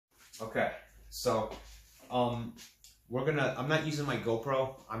Okay, so I'm not using my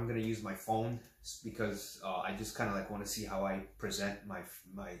GoPro. I'm gonna use my phone because I just kind of like want to see how I present my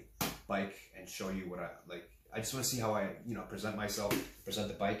bike and show you what I like. I just want to see how I present myself, present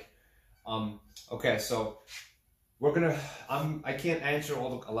the bike. Okay, so I can't answer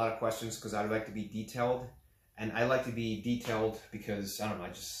a lot of questions because I'd like to be detailed, and I like to be detailed because I don't know.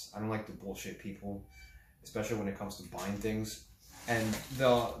 I don't like to bullshit people, especially when it comes to buying things. And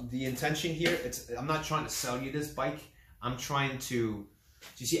the intention here, I'm not trying to sell you this bike. I'm trying to,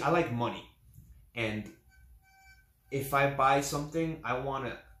 you see, I like money, and if I buy something, I want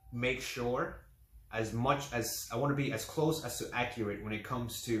to make sure I want to be as close as to accurate when it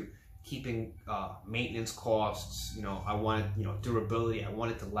comes to keeping maintenance costs. I want durability. I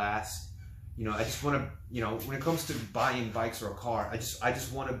want it to last. I just want to, when it comes to buying bikes or a car, I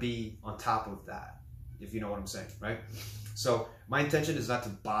just want to be on top of that, if you know what I'm saying, right? So my intention is not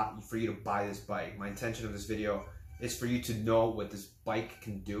for you to buy this bike. My intention of this video is for you to know what this bike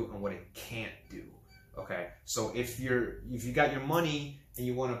can do and what it can't do. Okay, so if you got your money and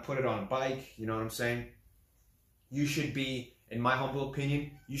you want to put it on a bike, you know what I'm saying? You should be, in my humble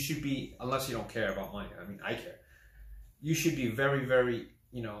opinion, you should be, unless you don't care about money. I mean, I care. You should be very, very,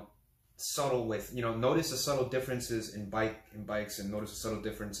 subtle with, notice the subtle differences in bikes, and notice the subtle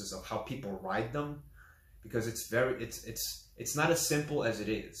differences of how people ride them, because it's not as simple as it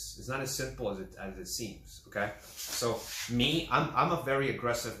is. It's not as simple as it seems. Okay, so me, I'm a very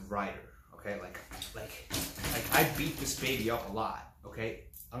aggressive rider. Okay, like I beat this baby up a lot. Okay,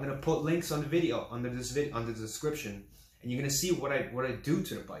 I'm gonna put links on the video under the description, and you're gonna see what I do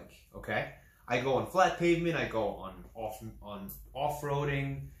to the bike. Okay, I go on flat pavement. I go on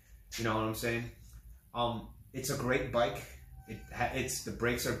off-roading. You know what I'm saying? It's a great bike. The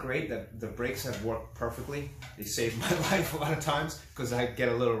brakes are great. The brakes have worked perfectly. They saved my life a lot of times because I get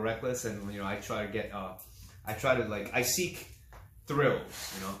a little reckless, and I seek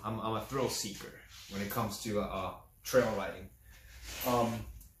thrills. I'm a thrill seeker when it comes to trail riding.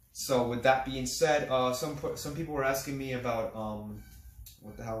 So with that being said, some people were asking me about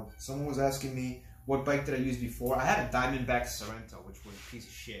what the hell? Someone was asking me what bike did I use before. I had a Diamondback Sorento, which was a piece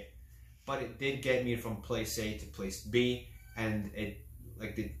of shit, but it did get me from place A to place B, and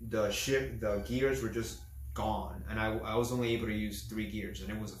the gears were just gone, and I was only able to use 3 gears,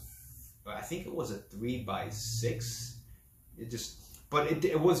 and I think it was a 3x6. But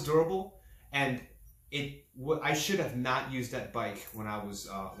it was durable, and I should have not used that bike when I was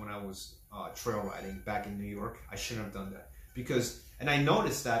trail riding back in New York. I shouldn't have done that and I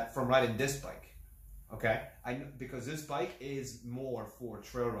noticed that from riding this bike. Okay, because this bike is more for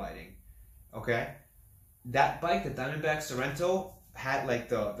trail riding. Okay, that bike, the Diamondback Sorento, had like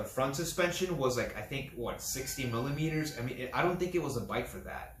the front suspension was like, I think, what, 60 millimeters. I mean, I don't think it was a bike for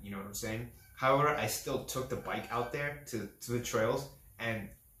that. You know what I'm saying? However, I still took the bike out there to the trails, and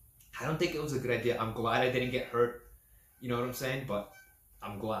I don't think it was a good idea. I'm glad I didn't get hurt. You know what I'm saying? But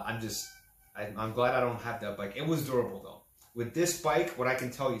I'm glad I don't have that bike. It was durable though. With this bike, what I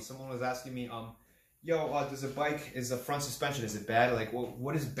can tell you, someone was asking me, yo, is the front suspension, is it bad? Like, well,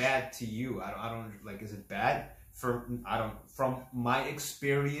 what is bad to you? I don't like, is it bad? From my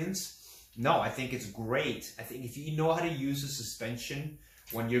experience, no, I think it's great. I think if you know how to use the suspension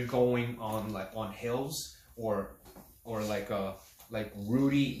when you're going on hills or like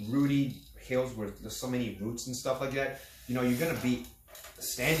rooty hills where there's so many roots and stuff like that, you're gonna be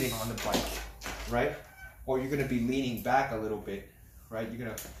standing on the bike, right? Or you're gonna be leaning back a little bit, right? You're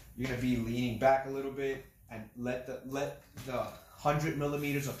gonna be leaning back a little bit and let the 100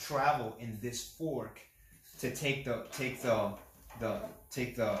 millimeters of travel in this fork to take the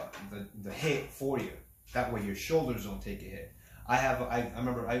hit for you. That way your shoulders don't take a hit. I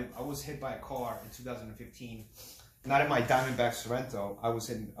remember I was hit by a car in 2015. Not in my Diamondback Sorento. I was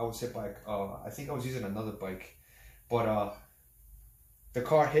hit by I think I was using another bike, but the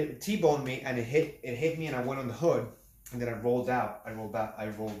car T-boned me, and it hit me, and I went on the hood, and then I rolled out. I rolled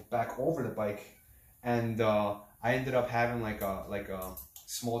back over the bike, and I ended up having like a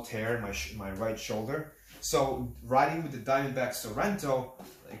small tear in my right shoulder. So riding with the Diamondback Sorento,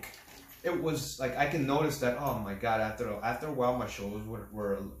 like, it was like, I can notice that, oh my god, after a while my shoulders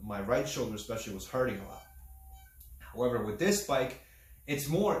my right shoulder especially was hurting a lot. However, with this bike, it's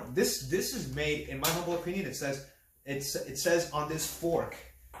more, this is made, in my humble opinion, it says on this fork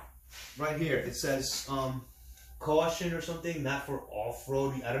right here, it says caution or something, not for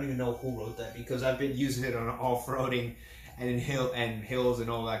off-roading. I don't even know who wrote that, because I've been using it on off-roading and in hills and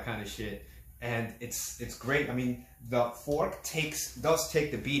all that kind of shit, and it's great. I mean, the fork does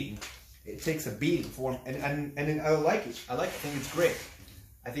take the beating. It takes a beating for, and I like it. I think it's great.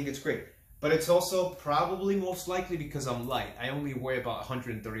 I think it's great. But it's also probably most likely because I'm light. I only weigh about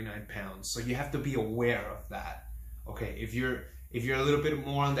 139 pounds. So you have to be aware of that. Okay, if you're a little bit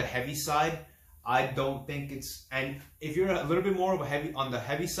more on the heavy side, I don't think it's, and if you're a little bit more of a on the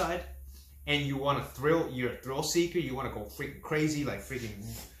heavy side and you want to you're a thrill seeker, you want to go freaking crazy, like freaking,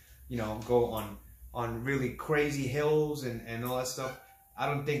 you know, go on really crazy hills and all that stuff, I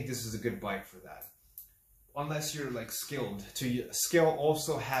don't think this is a good bike for that. Unless you're like skilled. Skill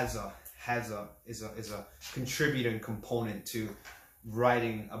also is a contributing component to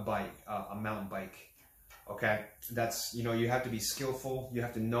riding a bike, a mountain bike. Okay, that's, you know, you have to be skillful. You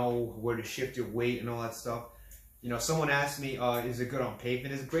have to know where to shift your weight and all that stuff. You know, someone asked me, is it good on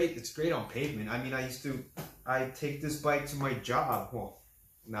pavement? It's great. It's great on pavement. I mean, I take this bike to my job. Well,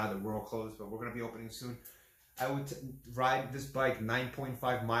 now that we're all closed, but we're gonna be opening soon. I would ride this bike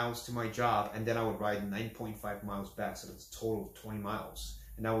 9.5 miles to my job, and then I would ride 9.5 miles back. So that's a total of 20 miles.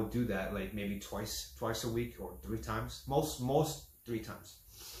 And I would do that like maybe twice a week or 3 times. Most 3 times.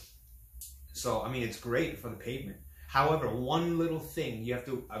 So, I mean, it's great for the pavement. However, one little thing you have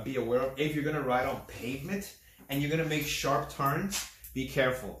to be aware of, if you're gonna ride on pavement and you're gonna make sharp turns, be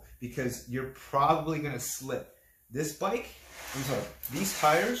careful, because you're probably gonna slip. This bike, I'm sorry, these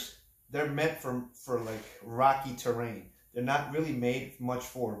tires, they're meant for like rocky terrain. They're not really made much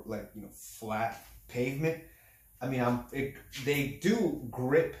for like, you know, flat pavement. I mean, they do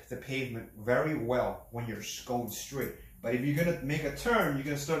grip the pavement very well when you're going straight. But if you're gonna make a turn, you're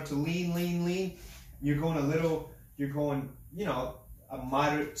gonna start to lean. You're going, you know, a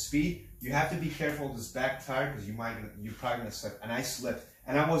moderate speed. You have to be careful with this back tire because you're probably gonna slip. And I slipped,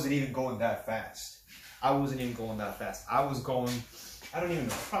 and I wasn't even going that fast. I was going, I don't even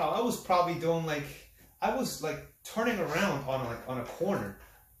know. I was probably doing like, I was like turning around on a corner,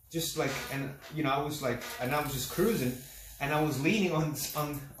 just like, and you know, I was just cruising. And I was leaning on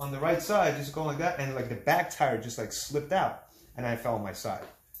the right side, just going like that, and like the back tire just like slipped out, and I fell on my side.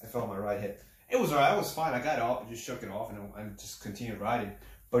 I fell on my right hip. It was alright. I was fine. I got it off, just shook it off, and just continued riding.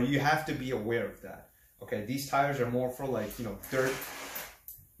 But you have to be aware of that. Okay, these tires are more for like, you know, dirt,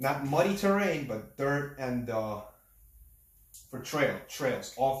 not muddy terrain, but dirt and for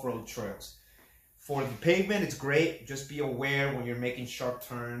trails, off-road trails. For the pavement, it's great. Just be aware when you're making sharp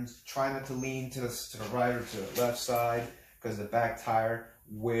turns. Try not to lean to the right or to the left side, because the back tire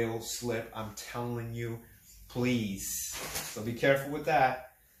will slip. I'm telling you, please. So be careful with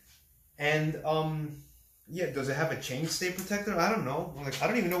that. And yeah, does it have a chainstay protector? I don't know. Like, I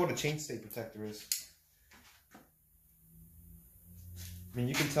don't even know what a chainstay protector is. I mean,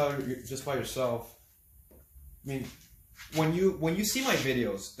 you can tell just by yourself. I mean, when you see my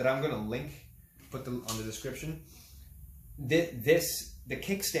videos that I'm gonna link, put them on the description. The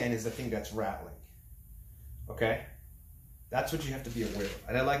kickstand is the thing that's rattling. Okay. That's what you have to be aware of.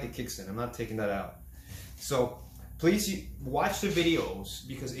 And I like the kickstand. I'm not taking that out. So please watch the videos,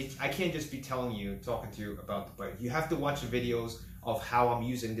 because I can't just be talking to you about the bike. You have to watch the videos of how I'm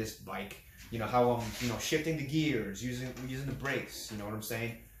using this bike. You know, how I'm, you know, shifting the gears, using the brakes. You know what I'm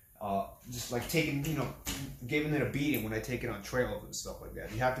saying? Just like taking, you know, giving it a beating when I take it on trails and stuff like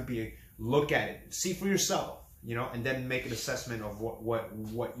that. You have to look at it, see for yourself, you know, and then make an assessment of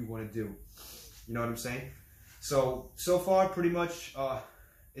what you want to do. You know what I'm saying? So far, pretty much,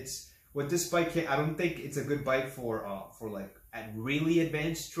 it's with this bike. I don't think it's a good bike for like at really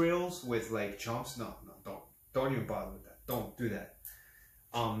advanced trails with like jumps. No, don't even bother with that. Don't do that.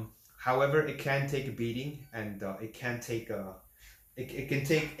 However, it can take a beating, and it can take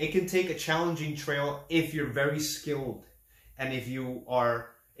a challenging trail if you're very skilled, and if you've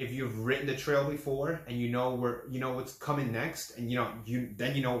ridden the trail before and you know what's coming next, and you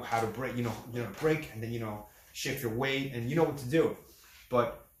know how to brake, brake, and then shift your weight, and you know what to do.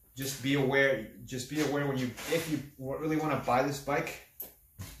 But just be aware if you really want to buy this bike.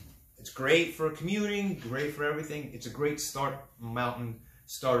 It's great for commuting, great for everything. It's a great mountain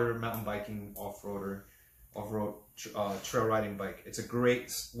biking, off-road trail riding bike. It's a great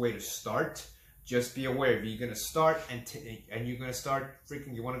way to start. Just be aware, if you're gonna start and you're gonna start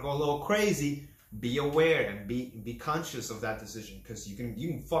freaking, you want to go a little crazy, be aware and be conscious of that decision, because you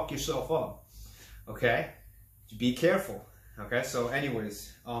can fuck yourself up. Okay, be careful. Okay, so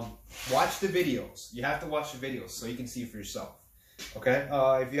anyways, watch the videos. You have to watch the videos so you can see for yourself. Okay,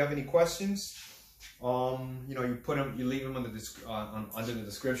 if you have any questions, you leave them under the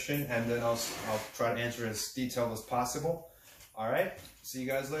description, and then I'll try to answer as detailed as possible. All right, see you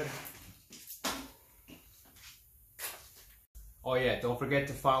guys later. Oh yeah, don't forget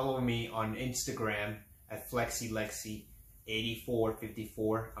to follow me on Instagram at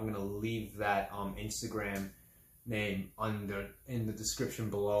FlexiLexi8454. I'm gonna leave that Instagram name in the description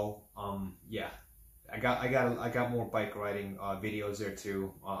below. Yeah, I got more bike riding videos there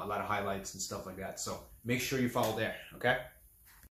too, a lot of highlights and stuff like that. So make sure you follow there. Okay.